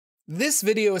This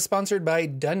video is sponsored by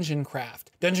Dungeon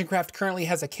Craft. Dungeon Craft currently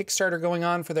has a Kickstarter going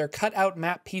on for their cutout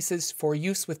map pieces for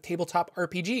use with tabletop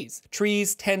RPGs.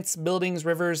 Trees, tents, buildings,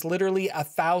 rivers, literally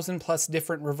 1,000+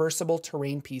 different reversible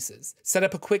terrain pieces. Set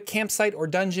up a quick campsite or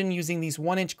dungeon using these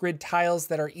 1-inch grid tiles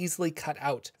that are easily cut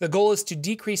out. The goal is to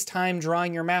decrease time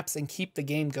drawing your maps and keep the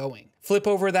game going. Flip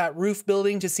over that roof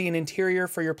building to see an interior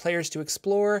for your players to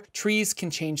explore, trees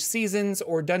can change seasons,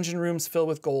 or dungeon rooms fill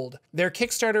with gold. Their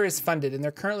Kickstarter is funded and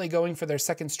they're currently going for their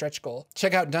second stretch goal.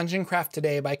 Check out Dungeon Craft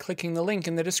today by clicking the link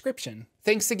in the description.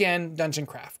 Thanks again, Dungeon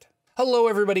Craft. Hello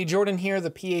everybody, Jordan here, the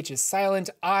PH is silent.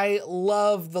 I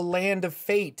love the Land of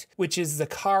Fate, which is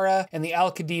Zakhara and the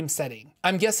Al-Qadim setting.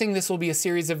 I'm guessing this will be a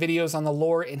series of videos on the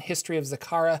lore and history of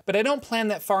Zakhara, but I don't plan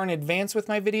that far in advance with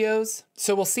my videos,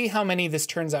 so we'll see how many this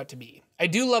turns out to be. I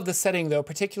do love the setting though,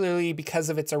 particularly because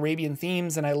of its Arabian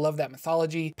themes, and I love that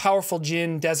mythology. Powerful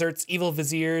jinn, deserts, evil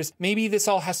viziers. Maybe this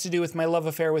all has to do with my love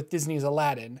affair with Disney's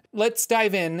Aladdin. Let's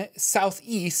dive in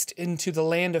southeast into the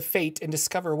Land of Fate and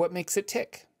discover what makes it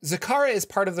tick. Zakhara is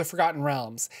part of the Forgotten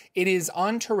Realms. It is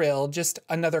on Teril, just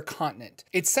another continent.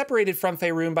 It's separated from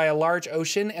Faerun by a large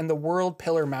ocean and the World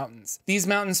Pillar Mountains. These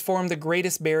mountains form the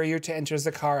greatest barrier to enter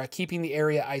Zakhara, keeping the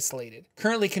area isolated.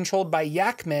 Currently controlled by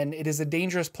yak men, it is a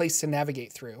dangerous place to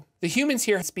navigate through. The humans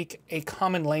here speak a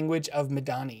common language of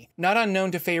Madani. Not unknown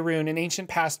to Faerun, in ancient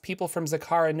past, people from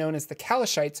Zakhara known as the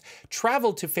Kalashites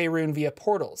traveled to Faerun via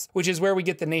portals, which is where we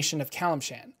get the nation of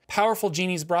Kalimshan. Powerful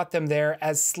genies brought them there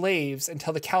as slaves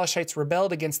until the Kalashites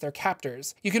rebelled against their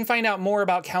captors. You can find out more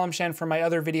about Kalimshan from my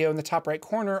other video in the top right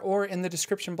corner or in the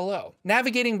description below.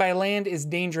 Navigating by land is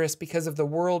dangerous because of the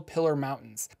World Pillar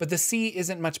Mountains, but the sea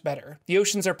isn't much better. The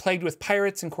oceans are plagued with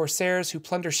pirates and corsairs who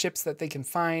plunder ships that they can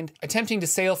find. Attempting to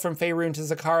sail from Faerun to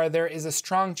Zakhara, there is a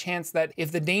strong chance that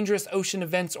if the dangerous ocean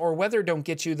events or weather don't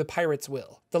get you, the pirates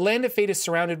will. The Land of Fate is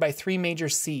surrounded by 3 major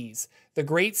seas. The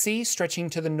Great Sea, stretching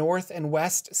to the north and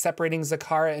west, separating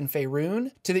Zakhara and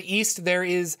Faerun. To the east, there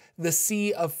is the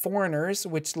Sea of Foreigners,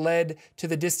 which led to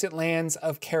the distant lands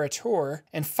of Karator.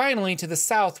 And finally, to the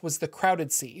south was the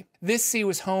Crowded Sea. This sea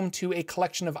was home to a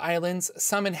collection of islands,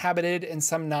 some inhabited and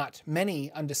some not,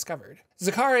 many undiscovered.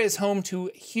 Zakhara is home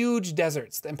to huge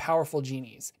deserts and powerful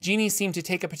genies. Genies seem to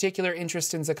take a particular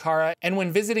interest in Zakhara, and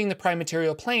when visiting the Prime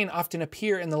Material Plane often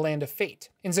appear in the Land of Fate.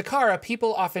 In Zakhara,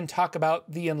 people often talk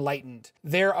about the enlightened.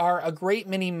 There are a great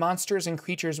many monsters and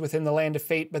creatures within the Land of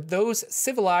Fate, but those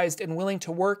civilized and willing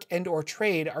to work and or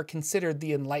trade are considered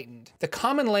the enlightened. The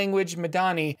common language,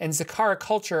 Madani, and Zakhara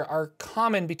culture are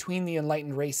common between the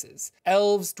enlightened races.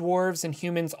 Elves, dwarves, and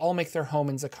humans all make their home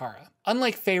in Zakhara.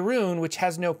 Unlike Faerun, which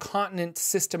has no continent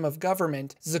system of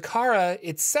government, Zakhara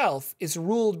itself is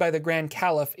ruled by the Grand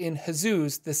Caliph in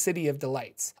Huzuz, the City of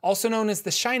Delights. Also known as the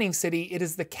Shining City, it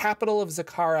is the capital of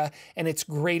Zakhara and its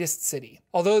greatest city.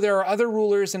 Although there are other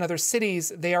rulers in other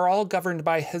cities, they are all governed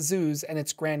by Huzuz and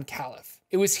its Grand Caliph.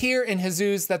 It was here in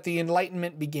Huzuz that the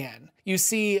Enlightenment began. You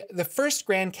see, the first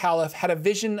Grand Caliph had a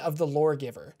vision of the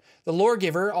Lore-Giver. The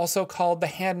Lore-Giver, also called the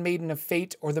Handmaiden of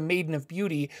Fate or the Maiden of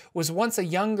Beauty, was once a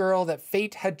young girl that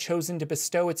fate had chosen to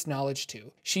bestow its knowledge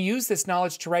to. She used this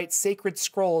knowledge to write sacred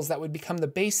scrolls that would become the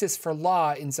basis for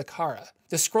law in Zakhara.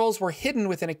 The scrolls were hidden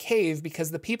within a cave because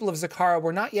the people of Zakhara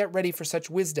were not yet ready for such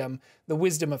wisdom, the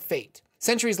wisdom of fate.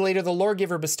 Centuries later, the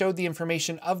Lore-Giver bestowed the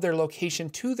information of their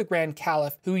location to the Grand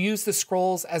Caliph, who used the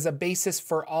scrolls as a basis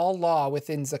for all law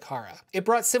within Zakhara. It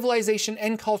brought civilization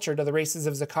and culture to the races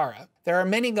of Zakhara. There are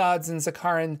many gods in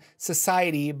Zakharan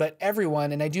society, but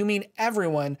everyone, and I do mean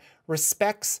everyone,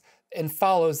 respects and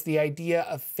follows the idea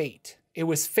of fate. It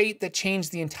was fate that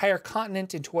changed the entire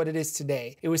continent into what it is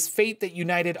today. It was fate that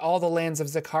united all the lands of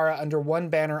Zakhara under one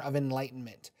banner of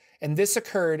enlightenment. And this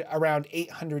occurred around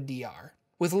 800 DR.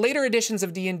 With later editions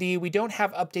of D&D, we don't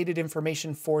have updated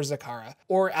information for Zakhara,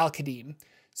 or Al-Qadim,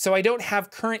 so I don't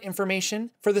have current information.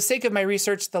 For the sake of my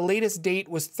research, the latest date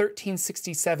was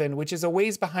 1367, which is a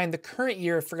ways behind the current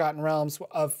year of Forgotten Realms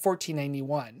of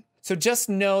 1491. So just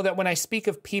know that when I speak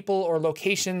of people or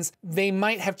locations, they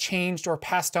might have changed or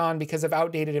passed on because of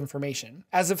outdated information.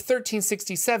 As of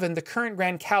 1367, the current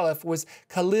Grand Caliph was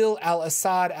Khalil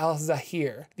al-Assad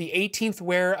al-Zahir, the 18th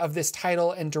wearer of this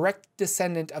title and direct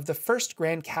descendant of the first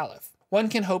Grand Caliph. One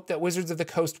can hope that Wizards of the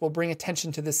Coast will bring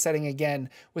attention to this setting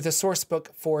again with a sourcebook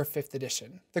for 5th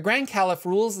edition. The Grand Caliph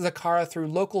rules Zakhara through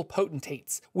local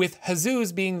potentates, with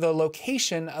Huzuz being the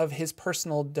location of his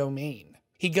personal domain.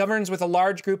 He governs with a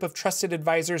large group of trusted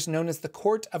advisors known as the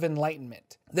Court of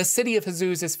Enlightenment. The city of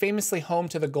Huzuz is famously home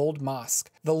to the Gold Mosque,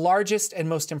 the largest and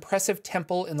most impressive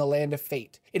temple in the Land of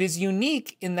Fate. It is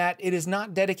unique in that it is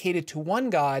not dedicated to one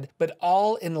god, but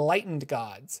all enlightened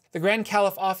gods. The Grand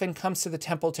Caliph often comes to the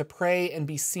temple to pray and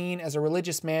be seen as a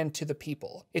religious man to the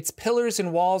people. Its pillars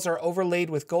and walls are overlaid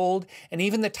with gold, and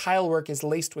even the tilework is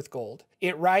laced with gold.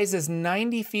 It rises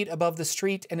 90 feet above the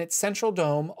street, and its central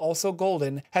dome, also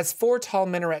golden, has 4 tall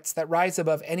minarets that rise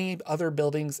above any other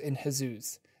buildings in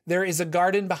Huzuz. There is a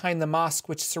garden behind the mosque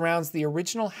which surrounds the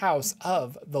original house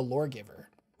of the Lawgiver.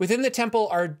 Within the temple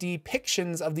are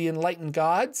depictions of the enlightened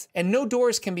gods, and no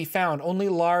doors can be found, only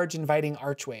large inviting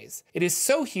archways. It is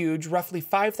so huge, roughly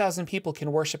 5,000 people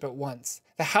can worship at once.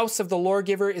 The House of the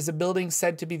Lawgiver is a building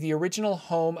said to be the original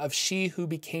home of she who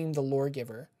became the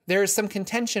Lawgiver. There is some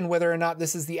contention whether or not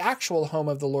this is the actual home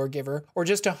of the Lawgiver, or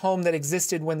just a home that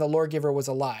existed when the Lawgiver was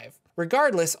alive.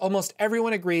 Regardless, almost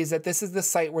everyone agrees that this is the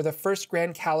site where the first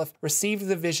Grand Caliph received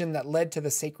the vision that led to the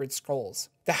sacred scrolls.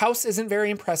 The house isn't very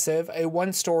impressive, a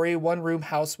 1-story, 1-room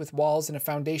house with walls and a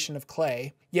foundation of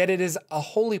clay, yet it is a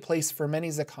holy place for many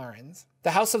Zakharans.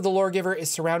 The House of the Lawgiver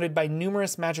is surrounded by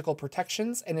numerous magical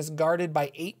protections and is guarded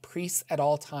by 8 priests at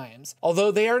all times,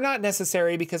 although they are not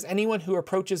necessary because anyone who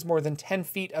approaches more than 10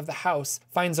 feet of the house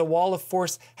finds a wall of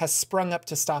force has sprung up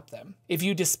to stop them. If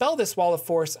you dispel this wall of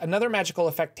force, another magical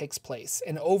effect takes place,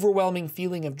 an overwhelming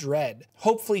feeling of dread,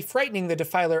 hopefully frightening the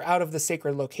defiler out of the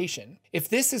sacred location. If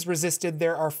this is resisted,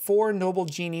 there are 4 noble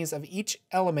genies of each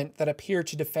element that appear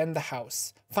to defend the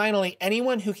house. Finally,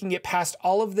 anyone who can get past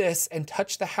all of this and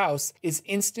touch the house is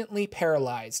instantly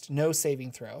paralyzed, no saving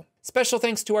throw. Special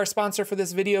thanks to our sponsor for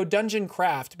this video, Dungeon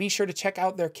Craft. Be sure to check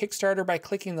out their Kickstarter by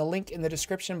clicking the link in the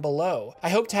description below. I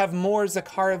hope to have more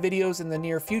Zakhara videos in the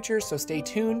near future, so stay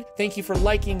tuned. Thank you for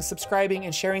liking, subscribing,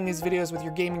 and sharing these videos with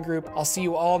your gaming group. I'll see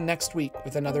you all next week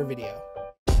with another video.